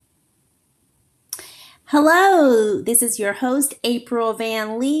Hello, this is your host, April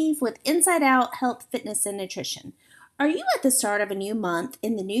Van Leave with Inside Out Health, Fitness, and Nutrition. Are you at the start of a new month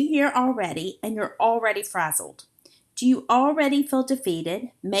in the new year already and you're already frazzled? Do you already feel defeated?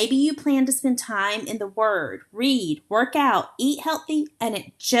 Maybe you plan to spend time in the Word, read, work out, eat healthy, and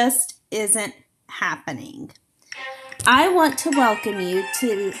it just isn't happening. I want to welcome you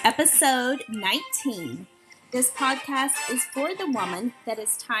to episode 19. This podcast is for the woman that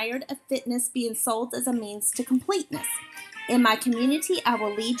is tired of fitness being sold as a means to completeness. In my community, I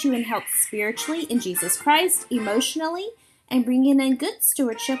will lead you in health spiritually in Jesus Christ, emotionally, and bringing in good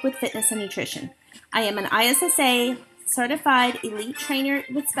stewardship with fitness and nutrition. I am an ISSA certified elite trainer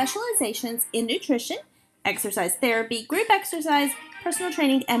with specializations in nutrition, exercise therapy, group exercise, personal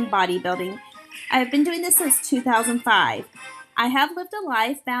training, and bodybuilding. I have been doing this since 2005. I have lived a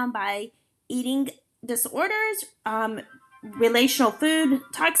life bound by eating disorders,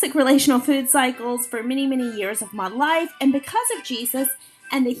 toxic relational food cycles for many, many years of my life. And because of Jesus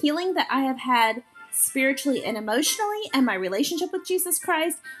and the healing that I have had spiritually and emotionally and my relationship with Jesus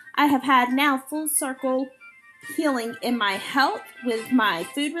Christ, I have had now full circle healing in my health with my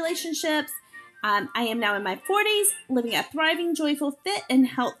food relationships. I am now in my 40s, living a thriving, joyful, fit, and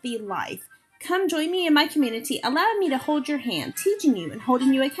healthy life. Come join me in my community, allowing me to hold your hand, teaching you and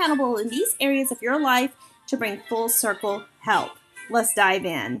holding you accountable in these areas of your life to bring full circle health. Let's dive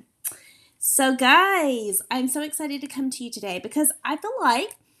in. So guys, I'm so excited to come to you today because I feel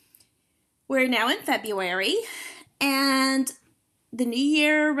like we're now in February and the New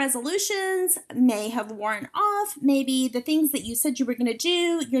Year resolutions may have worn off. Maybe the things that you said you were going to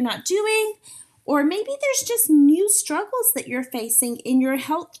do, you're not doing, or maybe there's just new struggles that you're facing in your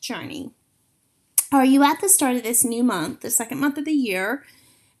health journey. Are you at the start of this new month, the second month of the year,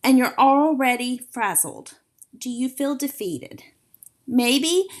 and you're already frazzled? Do you feel defeated?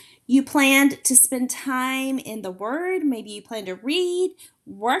 Maybe you planned to spend time in the Word. Maybe you plan to read,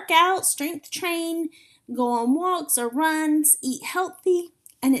 work out, strength train, go on walks or runs, eat healthy,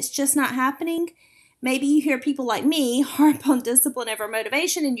 and it's just not happening. Maybe you hear people like me harp on discipline over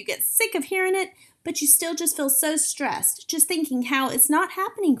motivation and you get sick of hearing it, but you still just feel so stressed, just thinking how it's not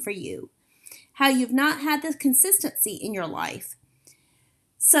happening for you, how you've not had this consistency in your life.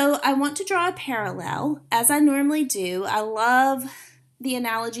 So I want to draw a parallel, as I normally do. I love the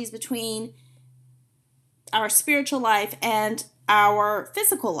analogies between our spiritual life and our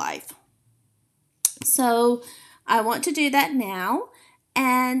physical life. So I want to do that now,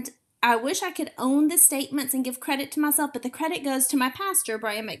 and I wish I could own the statements and give credit to myself, but the credit goes to my pastor,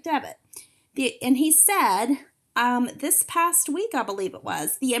 Brian McDevitt. And he said, this past week, I believe it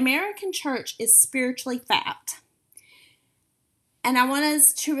was, the American church is spiritually fat. And I want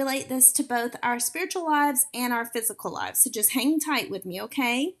us to relate this to both our spiritual lives and our physical lives. So just hang tight with me,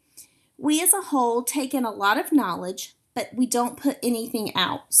 okay? We as a whole take in a lot of knowledge, but we don't put anything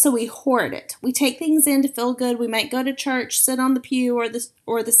out. So we hoard it. We take things in to feel good. We might go to church, sit on the pew or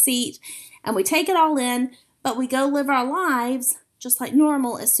the seat, and we take it all in, but we go live our lives just like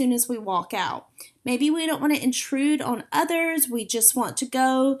normal as soon as we walk out. Maybe we don't want to intrude on others. We just want to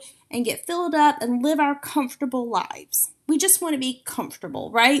go and get filled up and live our comfortable lives. We just want to be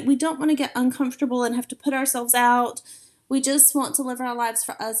comfortable, right? We don't want to get uncomfortable and have to put ourselves out. We just want to live our lives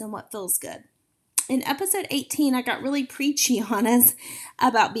for us and what feels good. In episode 18, I got really preachy on us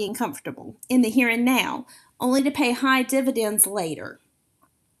about being comfortable in the here and now, only to pay high dividends later.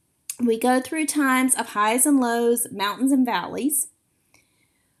 We go through times of highs and lows, mountains and valleys.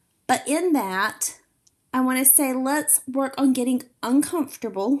 But in that, I want to say let's work on getting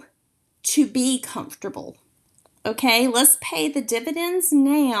uncomfortable to be comfortable. Okay, let's pay the dividends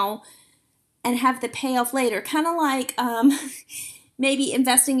now and have the payoff later. Kind of like maybe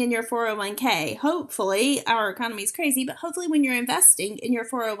investing in your 401k. Hopefully, our economy is crazy, but hopefully when you're investing in your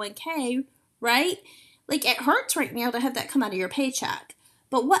 401k, right? Like it hurts right now to have that come out of your paycheck.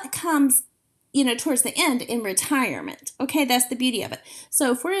 But what comes, towards the end in retirement? Okay, that's the beauty of it.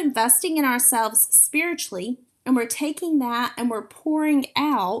 So if we're investing in ourselves spiritually and we're taking that and we're pouring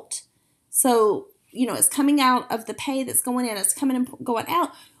out, so it's coming out of the pay that's going in, it's coming and going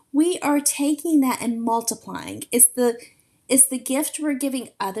out. We are taking that and multiplying. It's the gift we're giving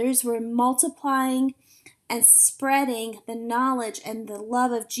others. We're multiplying and spreading the knowledge and the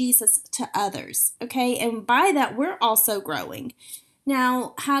love of Jesus to others. Okay, and by that, we're also growing.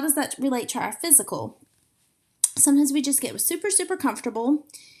 Now, how does that relate to our physical? Sometimes we just get super, super comfortable.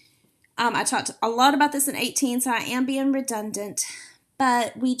 I talked a lot about this in 18, so I am being redundant,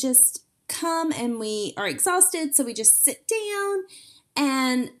 but we just come and we are exhausted, so we just sit down.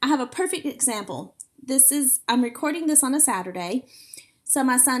 And I have a perfect example. I'm recording this on a Saturday. So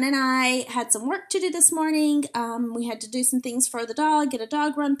my son and I had some work to do this morning. We had to do some things for the dog, get a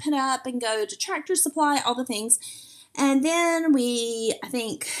dog run put up, and go to Tractor Supply, all the things. And then I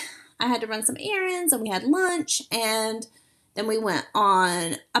had to run some errands, and we had lunch, and then we went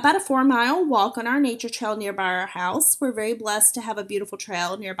on about a 4-mile walk on our nature trail nearby our house. We're very blessed to have a beautiful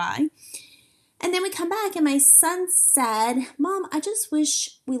trail nearby. And then we come back, and my son said, "Mom, I just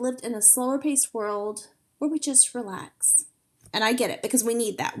wish we lived in a slower paced world where we just relax." And I get it, because we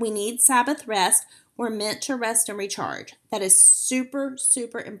need that. We need Sabbath rest. We're meant to rest and recharge. That is super,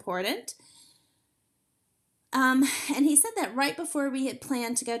 super important. And he said that right before we had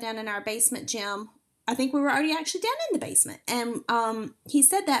planned to go down in our basement gym. I think we were already actually down in the basement. And he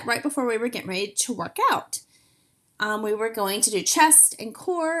said that right before we were getting ready to work out. We were going to do chest and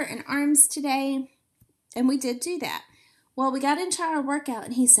core and arms today. And we did do that. Well, we got into our workout,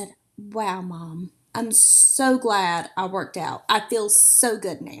 and he said, "Wow, Mom, I'm so glad I worked out. I feel so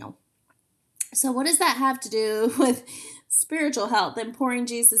good now." So what does that have to do with spiritual health and pouring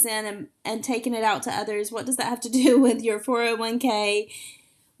Jesus in and taking it out to others? What does that have to do with your 401k?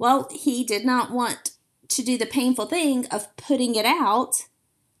 Well, he did not want to do the painful thing of putting it out,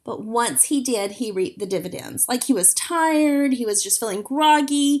 but once he did, he reaped the dividends. Like, he was tired. He was just feeling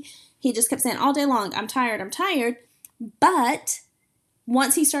groggy. He just kept saying all day long, "I'm tired, I'm tired." But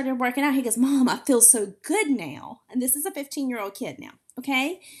once he started working out, he goes, "Mom, I feel so good now." And this is a 15-year-old kid now,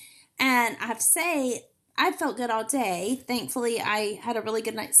 okay? And I have to say, I felt good all day. Thankfully, I had a really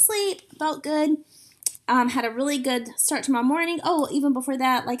good night's sleep, felt good, had a really good start to my morning. Oh, even before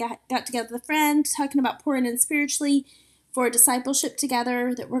that, I got together with a friend talking about pouring in spiritually for discipleship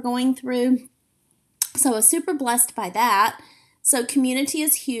together that we're going through. So I was super blessed by that. So community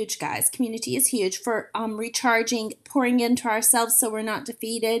is huge, guys. Community is huge for recharging, pouring into ourselves so we're not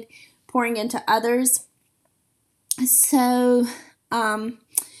defeated, pouring into others. So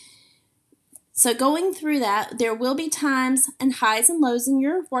going through that, there will be times and highs and lows in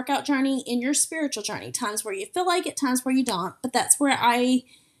your workout journey, in your spiritual journey, times where you feel like it, times where you don't. But that's where I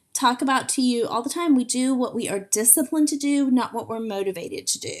talk about to you all the time. We do what we are disciplined to do, not what we're motivated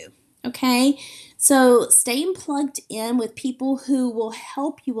to do. Okay? So staying plugged in with people who will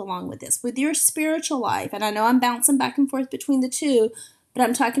help you along with this, with your spiritual life. And I know I'm bouncing back and forth between the two, but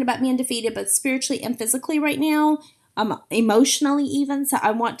I'm talking about being defeated both spiritually and physically right now, emotionally even. So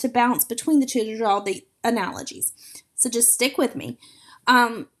I want to bounce between the two to draw the analogies. So just stick with me.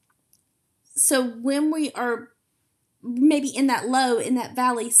 So when we are maybe in that low, in that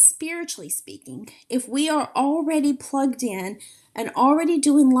valley, spiritually speaking, if we are already plugged in and already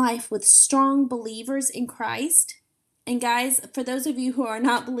doing life with strong believers in Christ, and guys, for those of you who are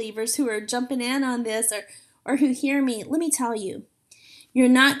not believers, who are jumping in on this or who hear me, let me tell you, you're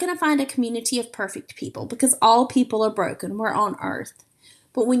not going to find a community of perfect people, because all people are broken. We're on earth.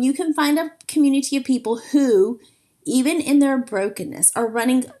 But when you can find a community of people who, even in their brokenness, are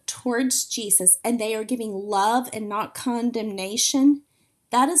running towards Jesus, and they are giving love and not condemnation,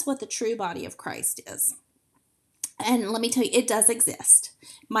 that is what the true body of Christ is. And let me tell you, it does exist.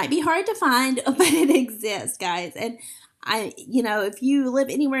 Might be hard to find, but it exists, guys. And if you live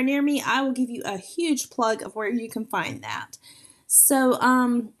anywhere near me, I will give you a huge plug of where you can find that. So,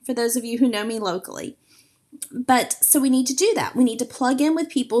 for those of you who know me locally. So we need to do that. We need to plug in with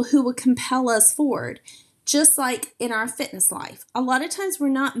people who will compel us forward. Just like in our fitness life. A lot of times we're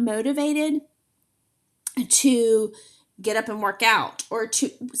not motivated to get up and work out,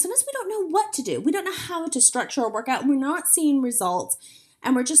 sometimes we don't know what to do. We don't know how to structure our workout, and we're not seeing results,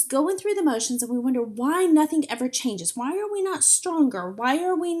 and we're just going through the motions, and we wonder why nothing ever changes. Why are we not stronger? Why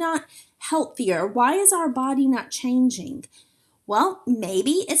are we not healthier? Why is our body not changing? Well,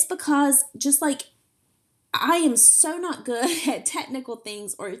 maybe it's because, just like I am so not good at technical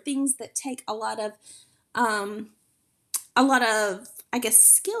things or things that take a lot of, I guess,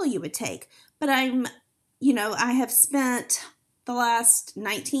 skill you would take. But I have spent the last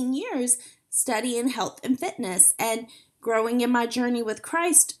 19 years studying health and fitness and growing in my journey with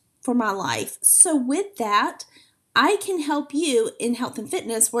Christ for my life. So with that, I can help you in health and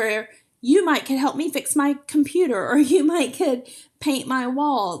fitness, where you might could help me fix my computer, or you might could paint my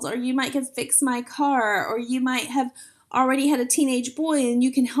walls, or you might could fix my car, or you might have already had a teenage boy and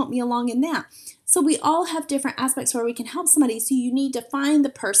you can help me along in that. So we all have different aspects where we can help somebody. So you need to find the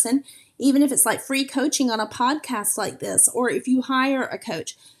person, even if it's like free coaching on a podcast like this, or if you hire a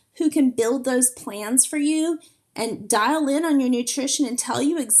coach who can build those plans for you and dial in on your nutrition and tell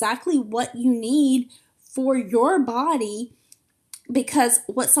you exactly what you need for your body, because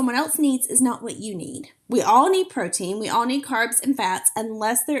what someone else needs is not what you need. We all need protein. We all need carbs and fats,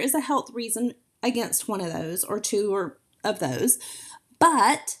 unless there is a health reason against one of those or two of those.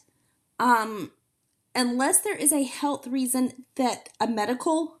 But unless there is a health reason that a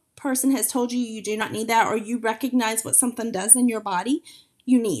medical person has told you you do not need that, or you recognize what something does in your body,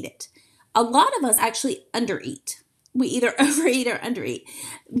 you need it. A lot of us actually undereat. We either overeat or undereat.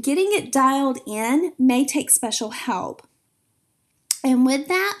 Getting it dialed in may take special help. And with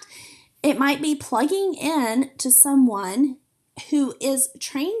that, it might be plugging in to someone who is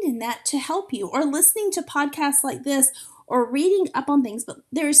trained in that to help you, or listening to podcasts like this, or reading up on things. But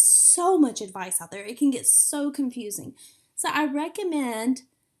there's so much advice out there. It can get so confusing. So I recommend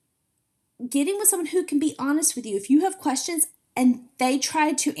getting with someone who can be honest with you. If you have questions and they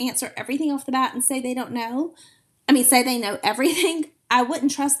try to answer everything off the bat and say they don't know, say they know everything, I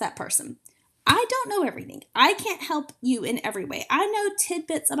wouldn't trust that person. I don't know everything. I can't help you in every way. I know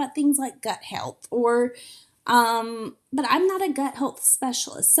tidbits about things like gut health, but I'm not a gut health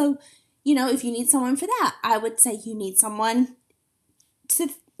specialist. So, if you need someone for that, I would say you need someone to,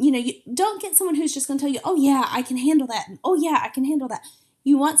 you don't get someone who's just going to tell you, oh yeah, I can handle that. And oh yeah, I can handle that.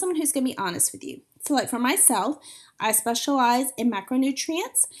 You want someone who's going to be honest with you. So like for myself, I specialize in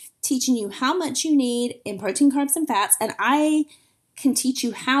macronutrients, teaching you how much you need in protein, carbs, and fats. And I can teach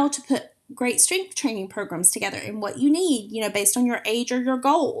you how to put great strength training programs together and what you need, based on your age or your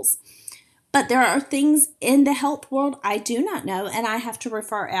goals. But there are things in the health world I do not know, and I have to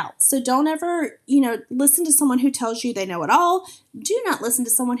refer out. So don't ever, listen to someone who tells you they know it all. Do not listen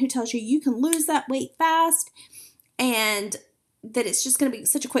to someone who tells you can lose that weight fast and that it's just going to be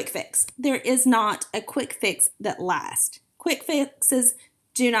such a quick fix. There is not a quick fix that lasts. Quick fixes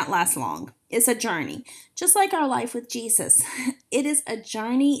do not last long. It's a journey. Just like our life with Jesus. It is a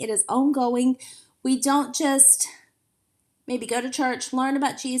journey. It is ongoing. We don't just maybe go to church, learn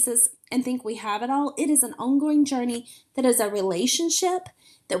about Jesus, and think we have it all. It is an ongoing journey that is a relationship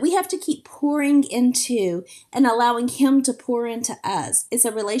that we have to keep pouring into and allowing Him to pour into us. It's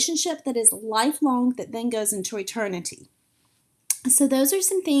a relationship that is lifelong that then goes into eternity. So those are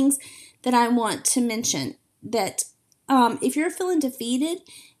some things that I want to mention, that if you're feeling defeated,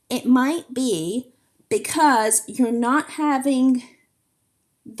 it might be because you're not having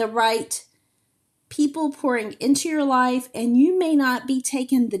the right people pouring into your life, and you may not be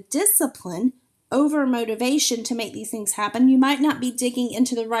taking the discipline over motivation to make these things happen. You might not be digging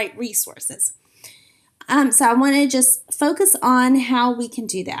into the right resources. So I want to just focus on how we can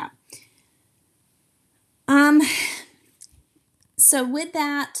do that. So with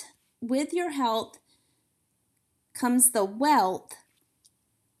that, with your health comes the wealth.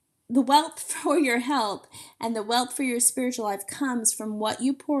 The wealth for your health and the wealth for your spiritual life comes from what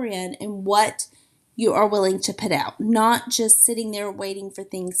you pour in and what you are willing to put out, not just sitting there waiting for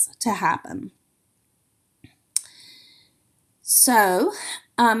things to happen. So,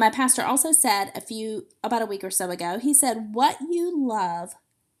 my pastor also said about a week or so ago, he said, what you love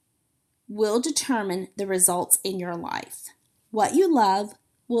will determine the results in your life. What you love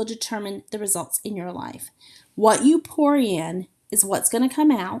will determine the results in your life. What you pour in is what's going to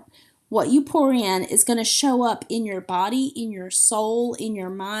come out. What you pour in is going to show up in your body, in your soul, in your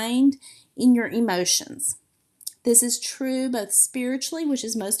mind, in your emotions. This is true both spiritually, which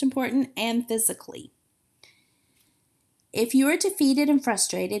is most important, and physically. If you are defeated and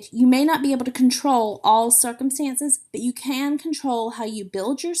frustrated, you may not be able to control all circumstances, but you can control how you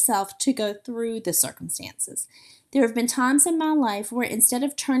build yourself to go through the circumstances. There have been times in my life where instead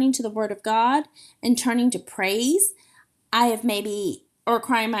of turning to the Word of God and turning to praise, I have or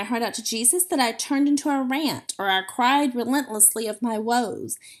crying my heart out to Jesus, that I turned into a rant, or I cried relentlessly of my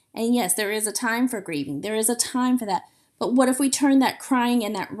woes. And yes, there is a time for grieving. There is a time for that. But what if we turn that crying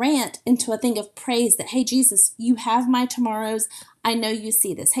and that rant into a thing of praise that, hey, Jesus, you have my tomorrows. I know you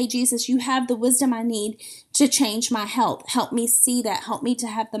see this. Hey, Jesus, you have the wisdom I need to change my health. Help me see that. Help me to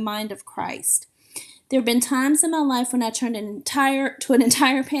have the mind of Christ. There have been times in my life when I turned an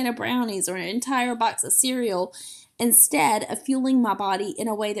entire pan of brownies or an entire box of cereal instead of fueling my body in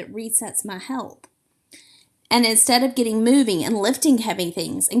a way that resets my health. And instead of getting moving and lifting heavy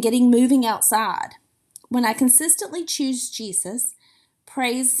things and getting moving outside, when I consistently choose Jesus,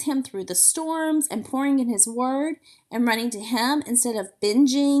 praise Him through the storms and pouring in His Word and running to Him instead of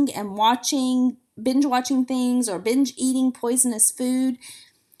binging and binge watching things or binge eating poisonous food,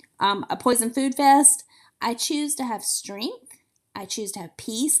 a poison food fest, I choose to have strength. I choose to have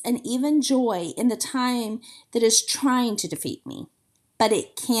peace and even joy in the time that is trying to defeat me. But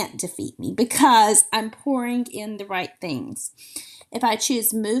it can't defeat me because I'm pouring in the right things. If I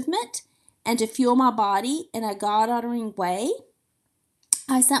choose movement and to fuel my body in a God-honoring way,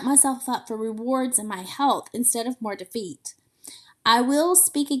 I set myself up for rewards in my health instead of more defeat. I will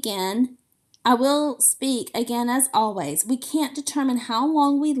speak again I will speak again, as always. We can't determine how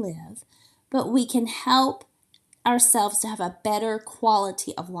long we live, but we can help ourselves to have a better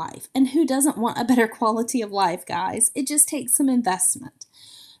quality of life. And who doesn't want a better quality of life, guys? It just takes some investment.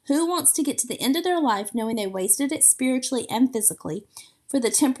 Who wants to get to the end of their life knowing they wasted it spiritually and physically for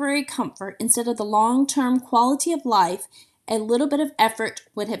the temporary comfort instead of the long-term quality of life a little bit of effort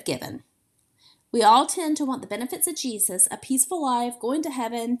would have given? We all tend to want the benefits of Jesus, a peaceful life, going to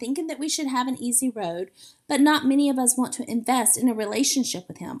heaven, thinking that we should have an easy road, but not many of us want to invest in a relationship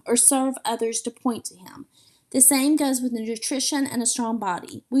with Him or serve others to point to Him. The same goes with nutrition and a strong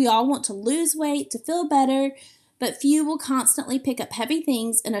body. We all want to lose weight, to feel better, but few will constantly pick up heavy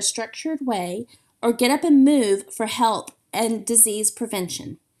things in a structured way or get up and move for health and disease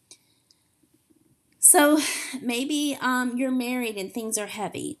prevention. So maybe you're married and things are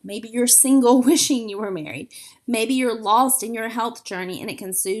heavy. Maybe you're single wishing you were married. Maybe you're lost in your health journey and it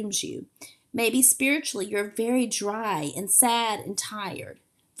consumes you. Maybe spiritually you're very dry and sad and tired.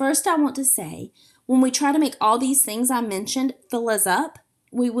 First, I want to say, when we try to make all these things I mentioned fill us up,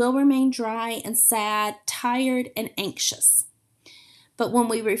 we will remain dry and sad, tired, and anxious. But when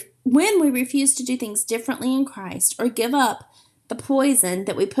we refuse to do things differently in Christ or give up the poison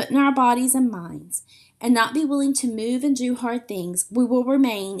that we put in our bodies and minds and not be willing to move and do hard things, we will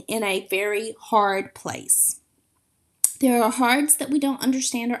remain in a very hard place. There are hards that we don't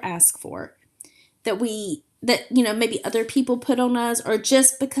understand or ask for, that maybe other people put on us, or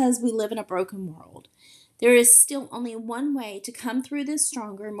just because we live in a broken world. There is still only one way to come through this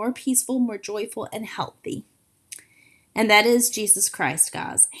stronger, more peaceful, more joyful, and healthy. And that is Jesus Christ,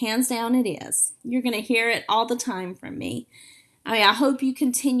 guys. Hands down it is. You're going to hear it all the time from me. I hope you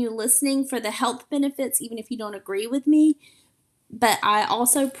continue listening for the health benefits, even if you don't agree with me. But I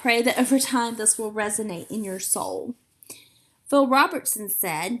also pray that over time this will resonate in your soul. Phil Robertson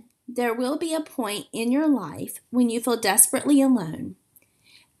said, "There will be a point in your life when you feel desperately alone,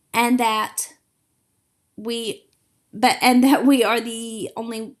 and that we are the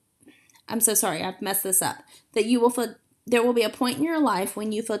only." I'm so sorry, I've messed this up. There will be a point in your life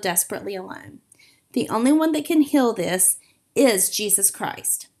when you feel desperately alone. The only one that can heal this is Jesus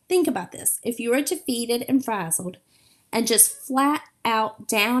Christ. Think about this. If you are defeated and frazzled and just flat out,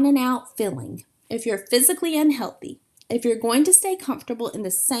 down and out feeling, if you're physically unhealthy, if you're going to stay comfortable in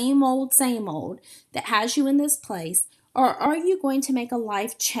the same old that has you in this place, or are you going to make a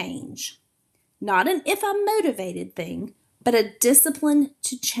life change? Not an if I'm motivated thing, but a discipline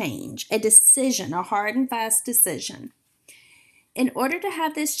to change, a decision, a hard and fast decision. In order to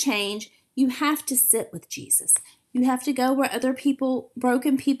have this change, you have to sit with Jesus. You have to go where other people,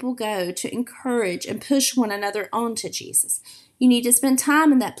 broken people, go to encourage and push one another on to Jesus. You need to spend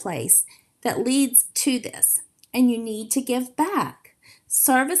time in that place that leads to this. And you need to give back.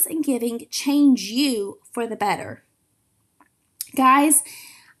 Service and giving change you for the better. Guys,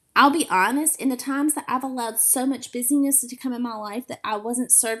 I'll be honest, in the times that I've allowed so much busyness to come in my life that I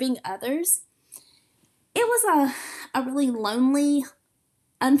wasn't serving others, it was a really lonely,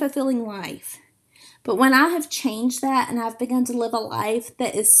 unfulfilling life. But when I have changed that and I've begun to live a life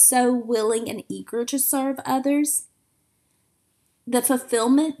that is so willing and eager to serve others, the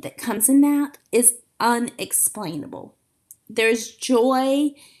fulfillment that comes in that is unexplainable. There's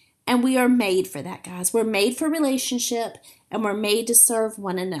joy, and we are made for that, guys. We're made for relationship, and we're made to serve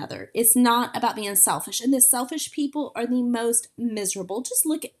one another. It's not about being selfish. And the selfish people are the most miserable. Just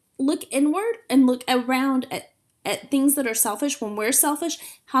look inward and look around at things that are selfish. When we're selfish,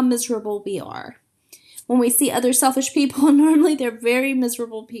 how miserable we are. When we see other selfish people, normally they're very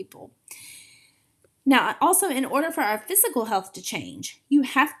miserable people. Now, also, in order for our physical health to change, you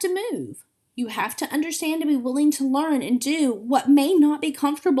have to move. You have to understand and be willing to learn and do what may not be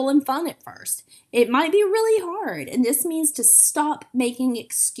comfortable and fun at first. It might be really hard, and this means to stop making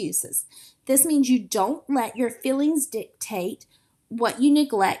excuses. This means you don't let your feelings dictate what you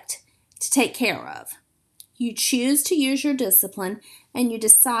neglect to take care of. You choose to use your discipline, and you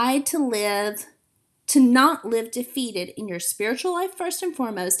decide to not live defeated in your spiritual life first and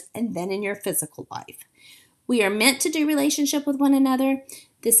foremost, and then in your physical life. We are meant to do relationship with one another.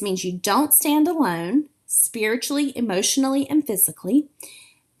 This means you don't stand alone, spiritually, emotionally, and physically,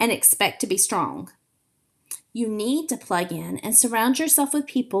 and expect to be strong. You need to plug in and surround yourself with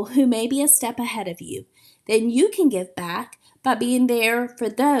people who may be a step ahead of you. Then you can give back by being there for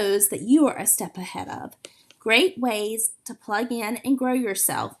those that you are a step ahead of. Great ways to plug in and grow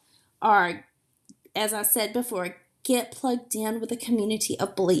yourself are, as I said before, get plugged in with a community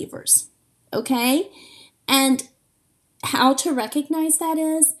of believers. Okay? And how to recognize that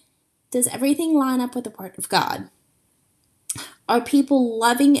is, does everything line up with the Word of God? Are people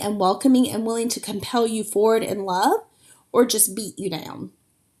loving and welcoming and willing to compel you forward in love, or just beat you down?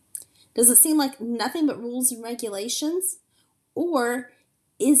 Does it seem like nothing but rules and regulations? Or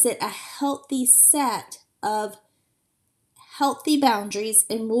is it a healthy set of healthy boundaries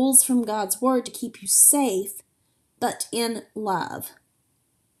and rules from God's Word to keep you safe, but in love?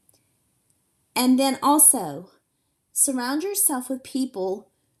 And then also, surround yourself with people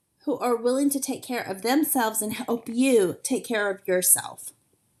who are willing to take care of themselves and help you take care of yourself.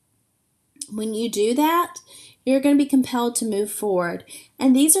 When you do that, you're going to be compelled to move forward.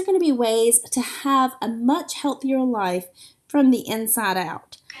 And these are going to be ways to have a much healthier life from the inside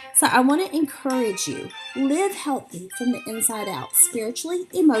out. So I want to encourage you, live healthy from the inside out, spiritually,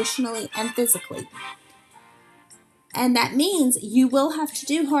 emotionally, and physically. And that means you will have to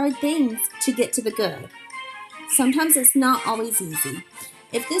do hard things to get to the good. Sometimes it's not always easy.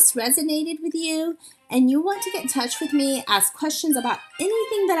 If this resonated with you and you want to get in touch with me, ask questions about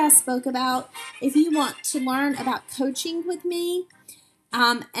anything that I spoke about, if you want to learn about coaching with me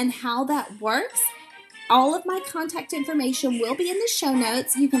and how that works, all of my contact information will be in the show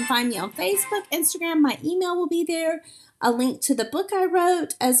notes. You can find me on Facebook, Instagram. My email will be there. A link to the book I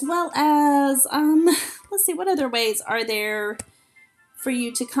wrote, as well as, let's see, what other ways are there for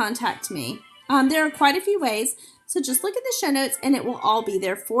you to contact me? There are quite a few ways. So just look at the show notes and it will all be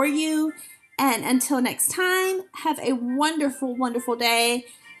there for you. And until next time, have a wonderful, wonderful day.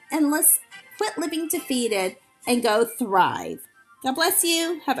 And let's quit living defeated and go thrive. God bless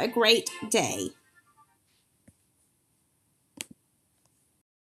you. Have a great day.